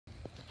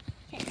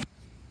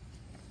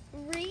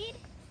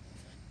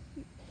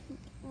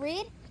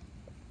read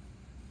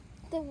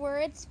the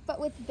words, but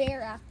with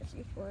bear after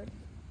each word.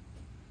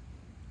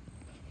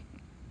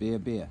 Beer,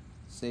 beer.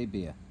 Say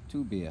beer.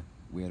 Two beer.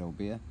 Weirdo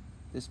beer.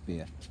 This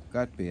beer.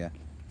 Got beer.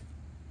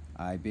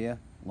 I beer.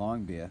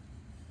 Long beer.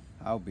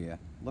 How beer.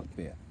 Look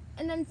beer.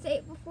 And then say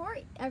it before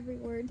every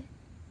word.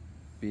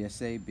 Beer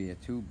say, beer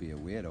two, beer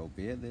weirdo,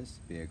 beer this,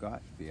 beer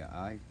got, beer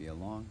I, beer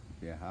long,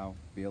 beer how,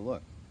 beer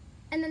look.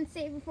 And then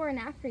say it before and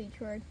after each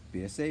word.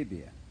 Beer say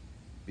beer.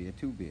 Beer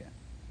two beer.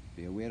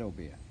 Beer weirdo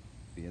beer.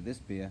 Beer this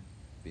beer.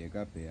 Beer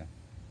got beer.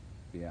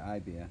 Beer I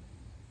beer.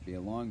 Beer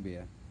long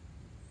beer.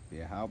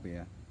 Beer how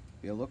beer.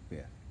 Beer look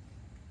beer.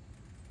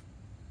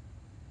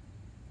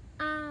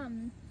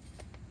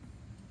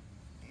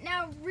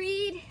 Now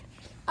read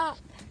up.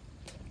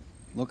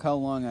 Look how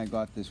long I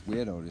got this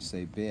weirdo to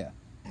say beer.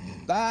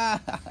 Ah!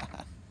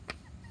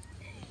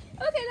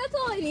 Okay, that's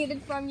all I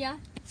needed from ya.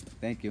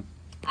 Thank you.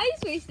 I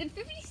just wasted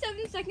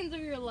 57 seconds of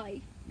your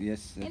life.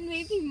 Yes. And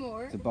maybe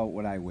more. It's about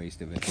what I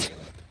wasted it.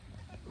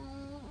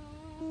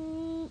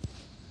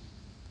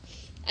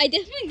 I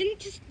definitely didn't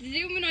just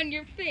zoom in on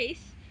your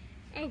face.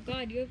 Oh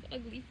God, you have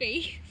ugly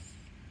face.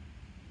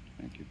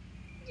 Thank you.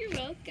 You're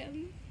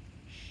welcome.